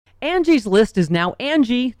Angie's List is now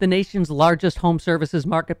Angie, the nation's largest home services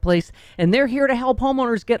marketplace, and they're here to help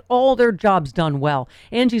homeowners get all their jobs done well.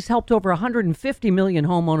 Angie's helped over 150 million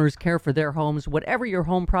homeowners care for their homes. Whatever your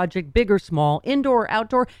home project, big or small, indoor or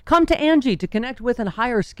outdoor, come to Angie to connect with and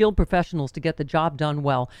hire skilled professionals to get the job done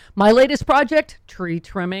well. My latest project, tree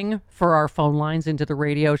trimming for our phone lines into the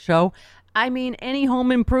radio show. I mean, any home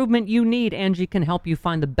improvement you need, Angie can help you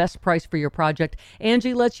find the best price for your project.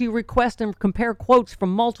 Angie lets you request and compare quotes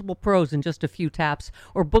from multiple pros in just a few taps,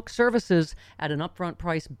 or book services at an upfront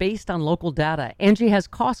price based on local data. Angie has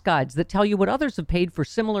cost guides that tell you what others have paid for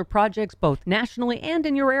similar projects, both nationally and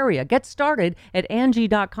in your area. Get started at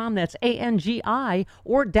Angie.com, that's ANGI,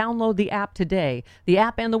 or download the app today. The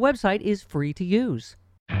app and the website is free to use.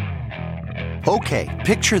 Okay,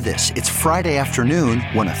 picture this. It's Friday afternoon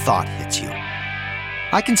when a thought hits you.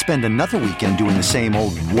 I can spend another weekend doing the same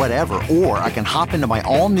old whatever, or I can hop into my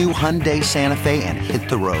all-new Hyundai Santa Fe and hit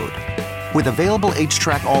the road. With available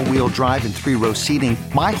H-Track all-wheel drive and 3-row seating,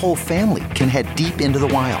 my whole family can head deep into the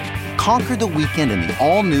wild. Conquer the weekend in the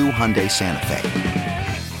all-new Hyundai Santa Fe.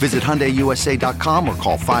 Visit HyundaiUSA.com or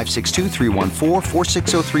call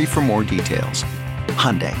 562-314-4603 for more details.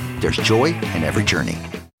 Hyundai, there's joy in every journey.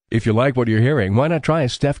 If you like what you're hearing, why not try a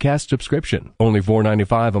StephCast subscription? Only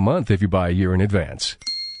 $4.95 a month if you buy a year in advance.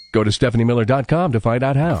 Go to StephanieMiller.com to find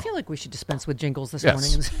out how. I feel like we should dispense with jingles this Yes,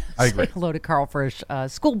 morning. And I agree. Say hello to Karl Frisch,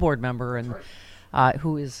 school board member, and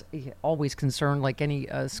who is always concerned, like any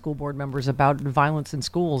school board members, about violence in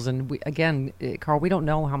schools. And we, again, Karl, we don't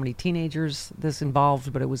know how many teenagers this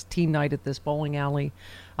involved, but it was teen night at this bowling alley.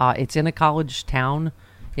 It's in a college town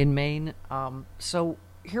in Maine. So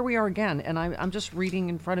here we are again, and I'm just reading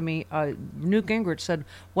in front of me. Newt Gingrich said,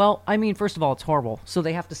 well, I mean, first of all, it's horrible. So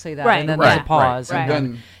they have to say that, and then there's a pause. And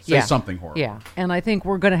then say something horrible. Yeah, and I think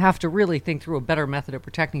we're going to have to really think through a better method of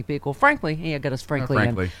protecting people. Frankly,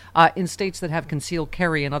 in states that have concealed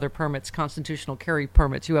carry and other permits, constitutional carry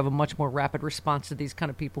permits, you have a much more rapid response to these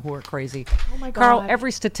kind of people who are crazy. Oh, my God. Karl,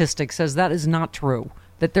 every statistic says that is not true.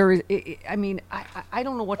 That there is, I mean, I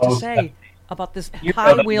don't know what to say about this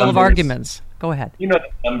high wheel of arguments. Go ahead. You know,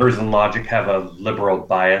 numbers and logic have a liberal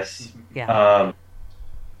bias. Yeah.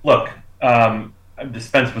 Look, I'll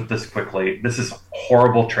dispense with this quickly. This is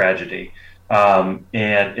horrible tragedy. And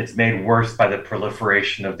it's made worse by the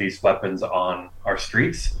proliferation of these weapons on our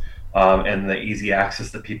streets and the easy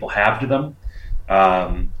access that people have to them.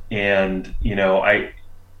 And, you know,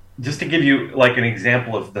 just to give you like an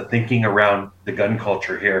example of the thinking around the gun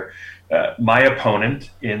culture here, my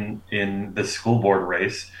opponent in the school board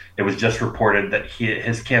race, it was just reported that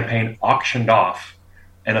his campaign auctioned off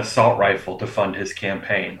an assault rifle to fund his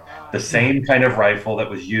campaign. The same kind of rifle that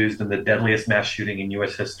was used in the deadliest mass shooting in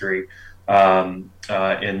U.S. history in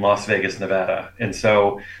Las Vegas, Nevada. And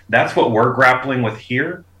so that's what we're grappling with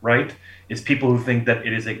here, right? Is people who think that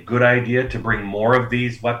it is a good idea to bring more of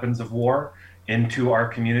these weapons of war into our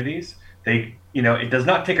communities. It does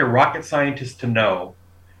not take a rocket scientist to know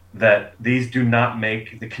that these do not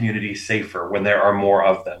make the community safer when there are more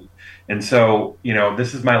of them. And so,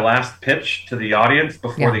 this is my last pitch to the audience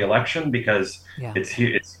before the election, because it's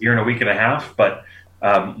here in a week and a half, but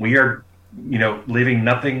we are, leaving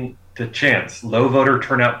nothing to chance. Low voter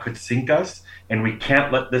turnout could sink us, and we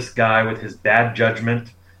can't let this guy with his bad judgment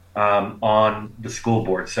on the school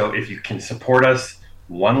board. So if you can support us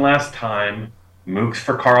one last time,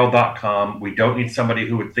 mooksforkarl.com. We don't need somebody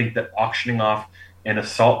who would think that auctioning off an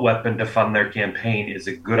assault weapon to fund their campaign is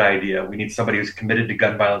a good idea. We need somebody who's committed to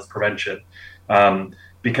gun violence prevention,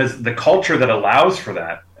 because the culture that allows for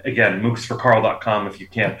that, again, mooksforkarl.com if you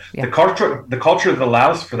can. Yeah. The culture that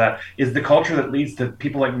allows for that is the culture that leads to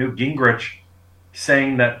people like Newt Gingrich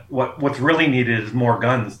saying that what's really needed is more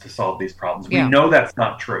guns to solve these problems. We know that's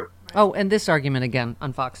not true. Oh, and this argument again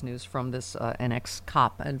on Fox News from this an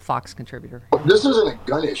ex-cop and Fox contributor. This isn't a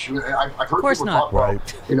gun issue. I've heard people talk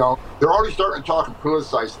about, they're already starting to talk and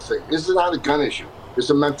politicize the thing. This is not a gun issue. It's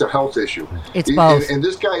a mental health issue. It's both. And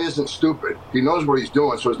this guy isn't stupid. He knows what he's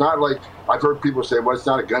doing. So it's not like I've heard people say, well, it's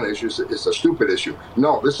not a gun issue. It's a stupid issue.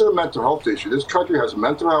 No, this is a mental health issue. This country has a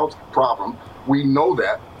mental health problem. We know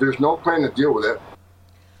that. There's no plan to deal with it.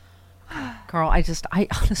 Karl, I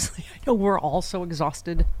honestly, I know we're all so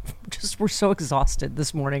exhausted. We're so exhausted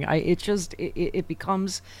this morning. It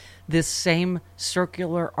becomes this same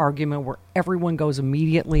circular argument where everyone goes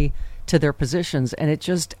immediately to their positions. And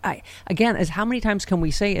again, as how many times can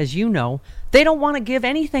we say, as you know, they don't want to give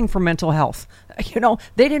anything for mental health.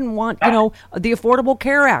 They didn't want, the Affordable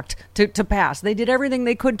Care Act to pass. They did everything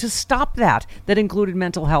they could to stop that included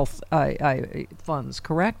mental health funds,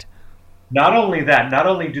 correct? Not only that, not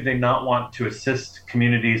only do they not want to assist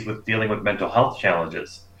communities with dealing with mental health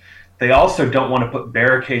challenges, they also don't want to put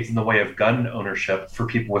barricades in the way of gun ownership for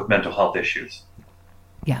people with mental health issues.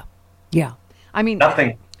 Yeah. Yeah. I mean,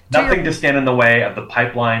 nothing to stand in the way of the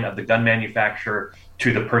pipeline of the gun manufacturer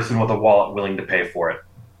to the person with a wallet willing to pay for it.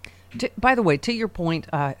 By the way, to your point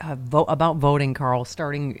about voting, Karl,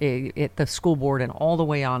 starting at the school board and all the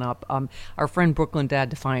way on up, our friend Brooklyn Dad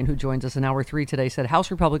Defiant, who joins us in Hour 3 today, said House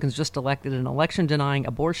Republicans just elected an election-denying,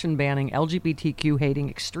 abortion-banning, LGBTQ-hating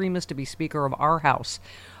extremist to be Speaker of our House.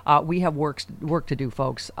 We have work to do,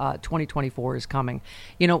 folks. 2024 is coming.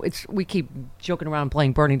 We keep joking around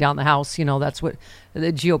playing burning down the house. That's what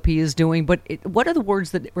the GOP is doing. But what are the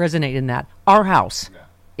words that resonate in that? Our house. Yeah.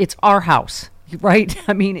 It's our house. Right?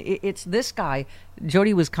 I mean, it's this guy.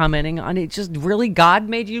 Jody was commenting on it. Just really, God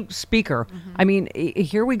made you speaker. Mm-hmm. I mean,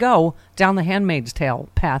 here we go down the Handmaid's Tale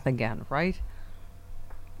path again, right?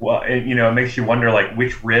 Well, it makes you wonder, like,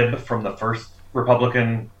 which rib from the first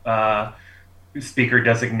Republican speaker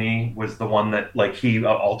designee was the one that, like,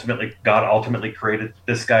 God ultimately created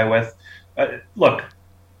this guy with. Look,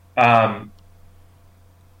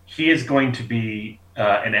 he is going to be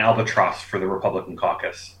an albatross for the Republican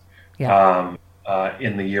caucus. Yeah.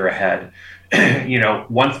 In the year ahead.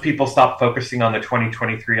 Once people stop focusing on the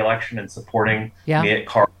 2023 election and supporting me at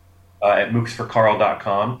Karl, at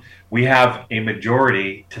mooksforkarl.com, we have a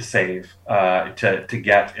majority to save, to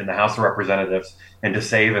get in the House of Representatives and to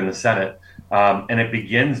save in the Senate. And it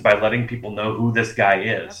begins by letting people know who this guy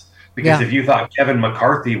is. Because if you thought Kevin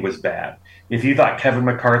McCarthy was bad, if you thought Kevin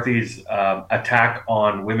McCarthy's attack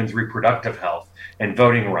on women's reproductive health and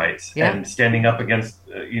voting rights and standing up against,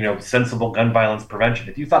 sensible gun violence prevention,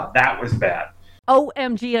 if you thought that was bad.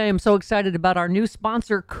 OMG, I am so excited about our new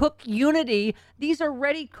sponsor, Cook Unity. These are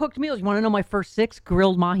ready-cooked meals. You want to know my first 6?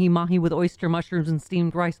 Grilled mahi-mahi with oyster mushrooms and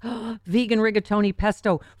steamed rice. Vegan rigatoni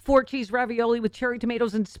pesto. 4-cheese ravioli with cherry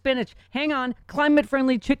tomatoes and spinach. Hang on.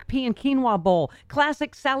 Climate-friendly chickpea and quinoa bowl.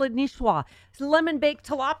 Classic salad niçoise. Lemon-baked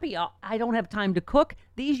tilapia. I don't have time to cook.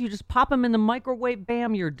 These, you just pop them in the microwave.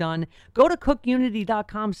 Bam, you're done. Go to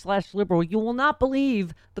cookunity.com/liberal. You will not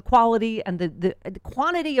believe the quality and the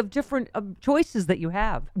quantity of different choices that you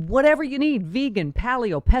have. Whatever you need, vegan,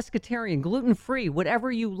 paleo, pescatarian, gluten-free,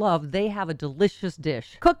 whatever you love, they have a delicious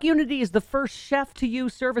dish. Cook Unity is the first chef-to-you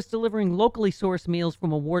service delivering locally sourced meals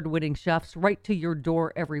from award-winning chefs right to your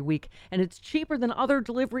door every week. And it's cheaper than other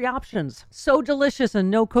delivery options. So delicious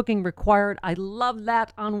and no cooking required. I love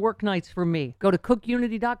that on work nights for me. Go to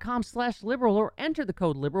cookunity.com/liberal or enter the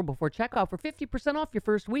code liberal before checkout for 50% off your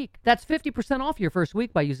first week. That's 50% off your first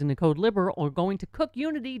week by using the code liberal or going to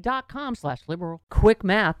cookunity.com/liberal. Quick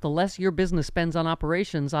math, the less your business spends on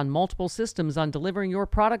operations, on multiple systems, on delivering your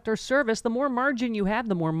product or service, the more margin you have,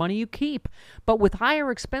 the more money you keep. But with higher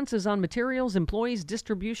expenses on materials, employees,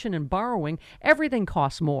 distribution, and borrowing, everything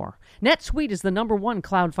costs more. NetSuite is the #1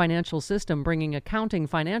 cloud financial system, bringing accounting,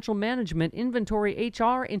 financial management, inventory,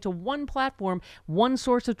 HR into one platform, one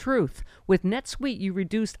source of truth. With NetSuite, you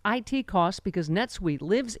reduce IT costs because NetSuite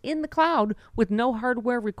lives in the cloud with no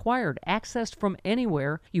hardware required, accessed from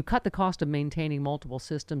anywhere. You cut the cost of maintaining multiple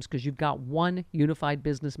systems because you've got one unified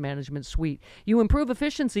business management suite. You improve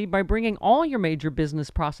efficiency by bringing all your major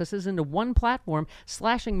business processes into one platform,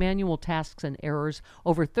 slashing manual tasks and errors.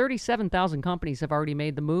 Over 37,000 companies have already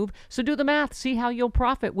made the move, so do the math. See how you'll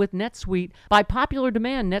profit with NetSuite. By popular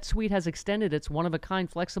demand, NetSuite has extended its one-of-a-kind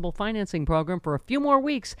flexible financing program for a few more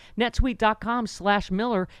weeks.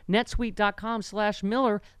 netsuite.com/Miller.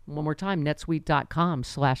 netsuite.com/Miller. One more time,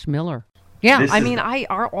 netsuite.com/Miller. Yeah,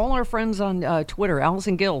 all our friends on Twitter,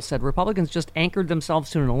 Allison Gill said Republicans just anchored themselves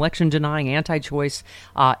to an election-denying, anti-choice,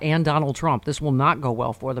 and Donald Trump. This will not go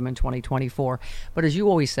well for them in 2024. But as you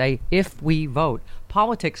always say, if we vote.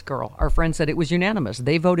 Politics Girl, our friend, said it was unanimous.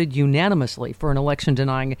 They voted unanimously for an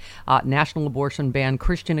election-denying, national abortion ban,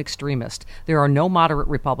 Christian extremist. There are no moderate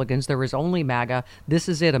Republicans. There is only MAGA. This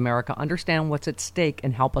is it, America. Understand what's at stake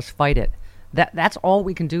and help us fight it. That's all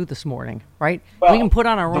we can do this morning, right? Well, we can put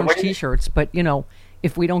on our orange T-shirts, but,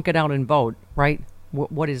 if we don't get out and vote, right,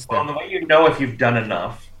 what is that? Well, the way you know if you've done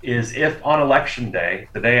enough is if on Election Day,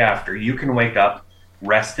 the day after, you can wake up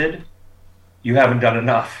rested, you haven't done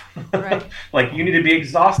enough. Right. Like, you need to be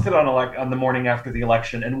exhausted on the morning after the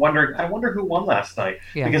election and wondering, I wonder who won last night.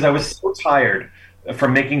 Yeah. Because I was so tired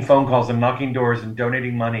from making phone calls and knocking doors and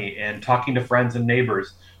donating money and talking to friends and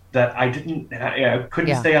neighbors that I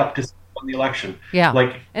couldn't stay up to the election.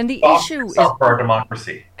 Yeah. And the issue is for our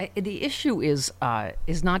democracy. The issue is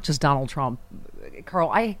not just Donald Trump.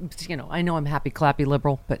 Karl, I know I'm happy clappy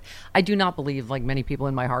liberal, but I do not believe, like many people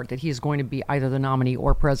in my heart, that he is going to be either the nominee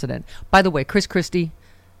or president. By the way, Chris Christie,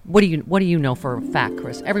 what do you know for a fact,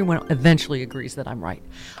 Chris? Everyone eventually agrees that I'm right.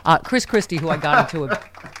 Chris Christie, who I got into a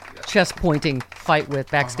chest pointing fight with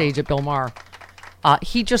backstage at Bill Maher.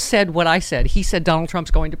 He just said what I said. He said Donald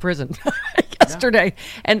Trump's going to prison yesterday.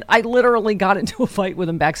 And I literally got into a fight with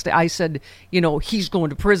him backstage. I said, he's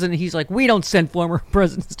going to prison. And he's like, we don't send former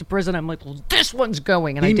presidents to prison. I'm like, well, this one's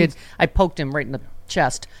going. And I poked him right in the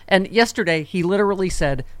chest. And yesterday he literally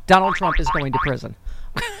said, Donald Trump is going to prison.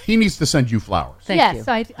 He needs to send you flowers. Thank you.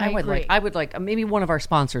 I would agree. I would like, maybe one of our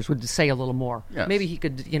sponsors would say a little more. Yes. Maybe he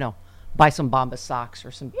could, buy some Bombas socks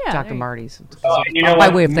or some Dr. Martens. By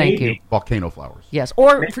way of thank you. Volcano flowers. Yes,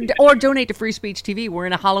 or donate to Free Speech TV. We're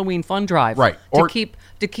in a Halloween fund drive. Right.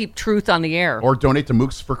 To keep truth on the air. Or donate to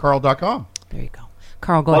mooksforkarl.com. There you go.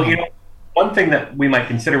 Karl, go ahead. One thing that we might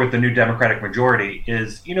consider with the new Democratic majority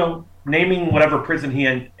is, naming whatever prison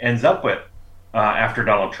he ends up with after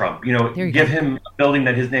Donald Trump. Give him a building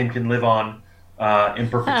that his name can live on in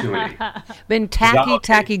perpetuity. Been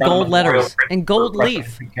tacky gold letters and gold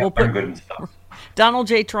leaf. We'll put good and stuff. Donald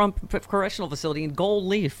J. Trump Correctional Facility in gold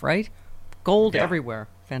leaf, right? Gold everywhere.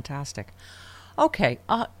 Fantastic. Okay,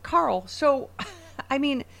 Karl, so,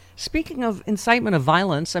 speaking of incitement of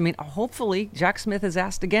violence, hopefully Jack Smith is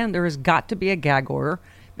asked again. There has got to be a gag order.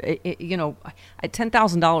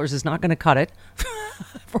 $10,000 is not going to cut it,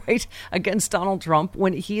 right, against Donald Trump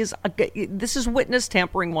when he is. This is witness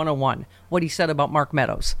tampering 101. What he said about Mark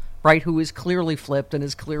Meadows, right, who is clearly flipped and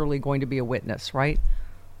is clearly going to be a witness, right?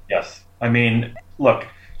 Yes, look,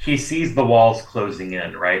 he sees the walls closing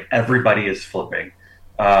in, right? Everybody is flipping.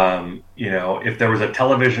 If there was a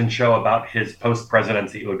television show about his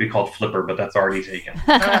post-presidency, it would be called Flipper, but that's already taken.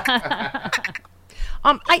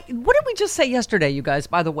 What did we just say yesterday, you guys,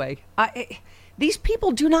 by the way? These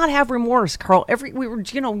people do not have remorse, Karl. We were,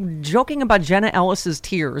 joking about Jenna Ellis's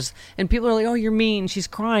tears, and people are like, oh, you're mean, she's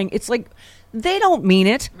crying. It's like, they don't mean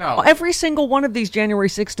it. No. Every single one of these January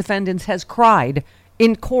 6th defendants has cried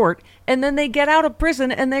in court, and then they get out of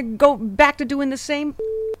prison, and they go back to doing the same,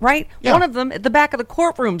 right? Yeah. One of them at the back of the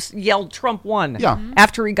courtrooms yelled Trump won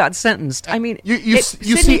after he got sentenced. You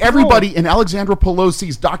see everybody in Alexandra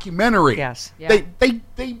Pelosi's documentary. Yes. Yeah.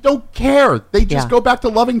 They don't care. They just go back to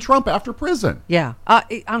loving Trump after prison. Yeah.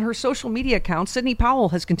 On her social media account, Sidney Powell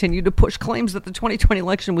has continued to push claims that the 2020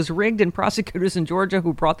 election was rigged and prosecutors in Georgia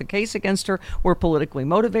who brought the case against her were politically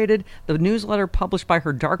motivated. The newsletter published by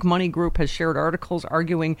her Dark Money Group has shared articles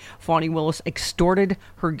arguing Fani Willis extorted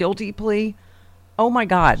her guilty plea. Oh, my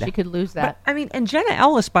God. She could lose that. But, and Jenna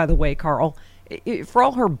Ellis, by the way, Karl, for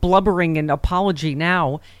all her blubbering and apology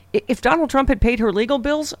now, if Donald Trump had paid her legal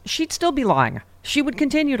bills, she'd still be lying. She would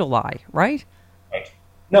continue to lie, right?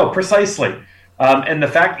 No, precisely. And the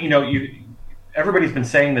fact, everybody's been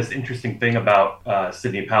saying this interesting thing about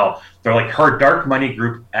Sidney Powell. They're like, her Dark Money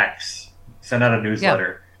Group X sent out a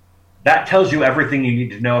newsletter. Yeah. That tells you everything you need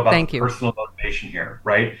to know about the personal motivation here,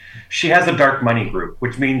 right? She has a dark money group,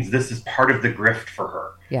 which means this is part of the grift for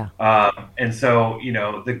her. Yeah. And so,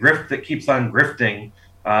 the grift that keeps on grifting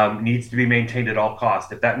needs to be maintained at all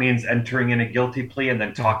costs. If that means entering in a guilty plea and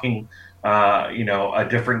then talking, a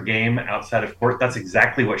different game outside of court, that's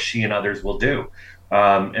exactly what she and others will do.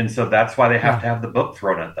 And so that's why they have to have the book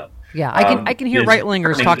thrown at them. Yeah, I can hear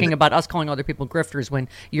right-wingers talking about us calling other people grifters when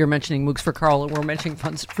you're mentioning Mooks for Karl and we're mentioning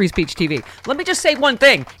Free Speech TV. Let me just say one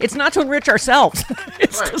thing. It's not to enrich ourselves.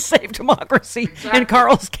 It's to save democracy. Exactly. In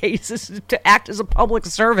Karl's case, is to act as a public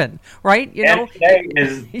servant, right? Today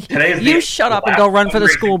is you shut up and go run for the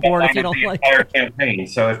school board if you don't like it. Campaign.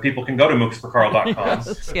 So if people can go to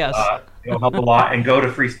mooksforkarl.com, yes. It'll help a lot, and go to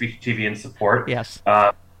Free Speech TV and support. Yes.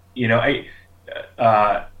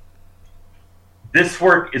 This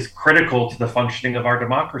work is critical to the functioning of our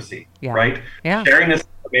democracy, right? Yeah. Sharing this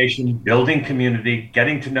information, building community,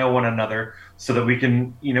 getting to know one another so that we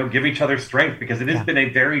can, give each other strength, because it has been a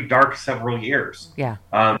very dark several years. Yeah.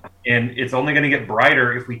 And it's only going to get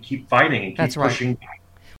brighter if we keep fighting and keep pushing.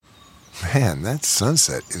 Man, that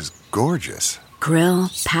sunset is gorgeous. Grill,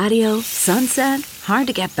 patio, sunset. Hard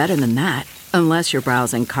to get better than that. Unless you're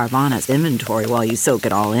browsing Carvana's inventory while you soak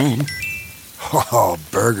it all in. Oh,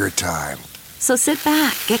 burger time. So sit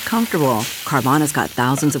back, get comfortable. Carvana's got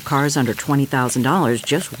thousands of cars under $20,000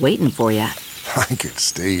 just waiting for you. I could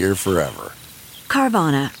stay here forever.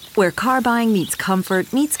 Carvana, where car buying meets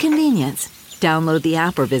comfort meets convenience. Download the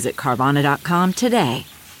app or visit Carvana.com today.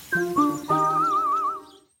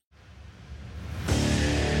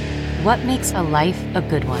 What makes a life a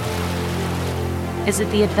good one? Is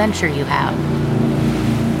it the adventure you have?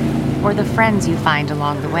 Or the friends you find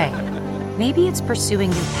along the way? Maybe it's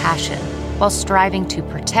pursuing your passion while striving to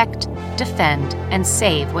protect, defend, and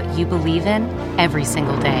save what you believe in every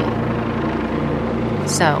single day.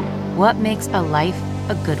 So, what makes a life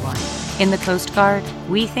a good one? In the Coast Guard,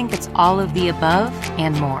 we think it's all of the above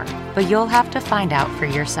and more. but you'll have to find out for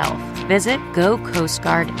yourself. Visit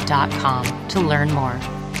gocoastguard.com to learn more.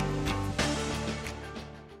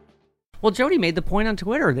 Well, Jody made the point on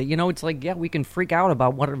Twitter that, it's like, yeah, we can freak out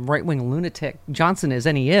about what a right-wing lunatic Johnson is,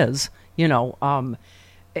 and he is,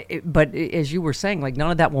 but as you were saying, like,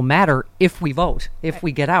 none of that will matter if we vote, if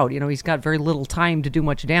we get out. He's got very little time to do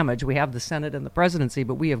much damage. We have the Senate and the presidency,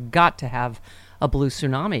 but we have got to have a blue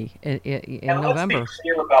tsunami in November. Let's be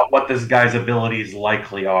clear about what this guy's abilities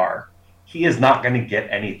likely are. He is not going to get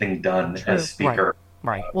anything done as Speaker.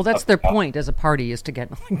 Right. Well, that's their point as a party, is to get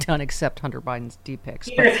nothing done except Hunter Biden's D-picks.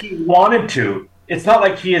 Even if he wanted to, it's not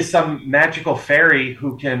like he is some magical fairy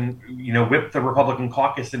who can, whip the Republican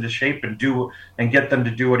caucus into shape and get them to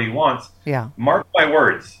do what he wants. Yeah. Mark my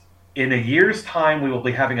words. In a year's time, we will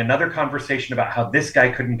be having another conversation about how this guy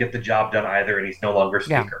couldn't get the job done either, and he's no longer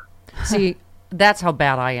Speaker. Yeah. See, that's how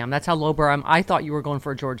bad I am. That's how lowbrow I am. I thought you were going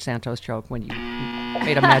for a George Santos joke when you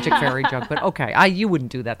made a magic fairy joke, but okay, you wouldn't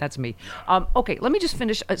do that. That's me. Okay, let me just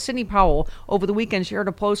finish. Sidney Powell over the weekend shared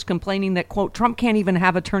a post complaining that, quote, Trump can't even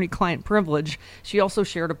have attorney-client privilege. She also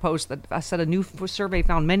shared a post that said a new survey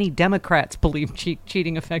found many Democrats believe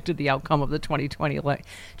cheating affected the outcome of the 2020 election.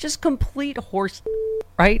 Just complete horse,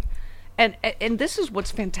 right? And this is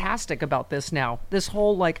what's fantastic about this now. This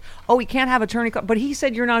whole he can't have attorney, but he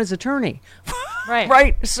said you're not his attorney, right?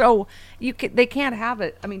 Right. So they can't have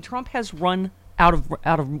it. I mean, Trump has run out of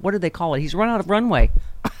what do they call it? He's run out of runway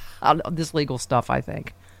out of this legal stuff, I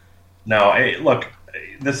think. No, look,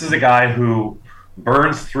 this is a guy who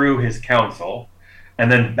burns through his counsel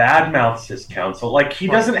and then badmouths his counsel. Like, he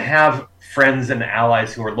doesn't have friends and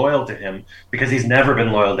allies who are loyal to him because he's never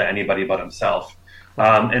been loyal to anybody but himself.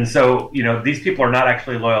 And so, these people are not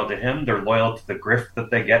actually loyal to him. They're loyal to the grift that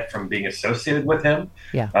they get from being associated with him.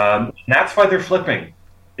 Yeah. And that's why they're flipping,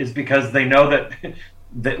 is because they know that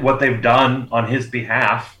what they've done on his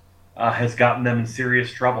behalf has gotten them in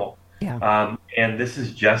serious trouble. Yeah. And this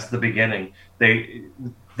is just the beginning. We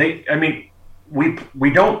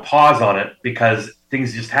don't pause on it because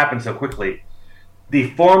things just happen so quickly. The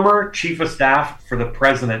former chief of staff for the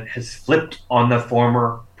president has flipped on the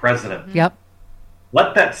former president. Yep.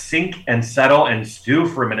 Let that sink and settle and stew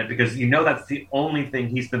for a minute, because that's the only thing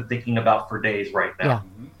he's been thinking about for days right now.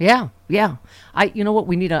 Yeah. You know what?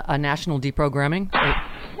 We need a national deprogramming.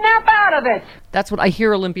 Snap out of it! That's what I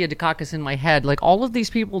hear, Olympia Dukakis, in my head. Like, all of these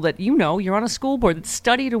people that you're on a school board that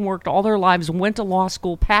studied and worked all their lives, went to law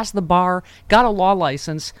school, passed the bar, got a law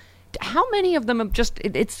license. How many of them have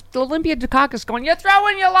it's Olympia Dukakis going, you're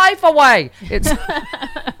throwing your life away.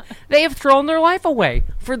 They have thrown their life away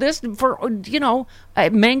for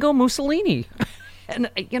Mango Mussolini. And,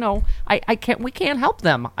 we can't help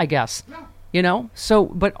them, I guess. So,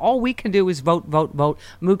 but all we can do is vote.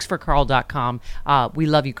 MooksForKarl.com. We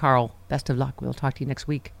love you, Karl. Best of luck. We'll talk to you next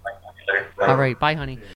week. Bye. All right. Bye, honey.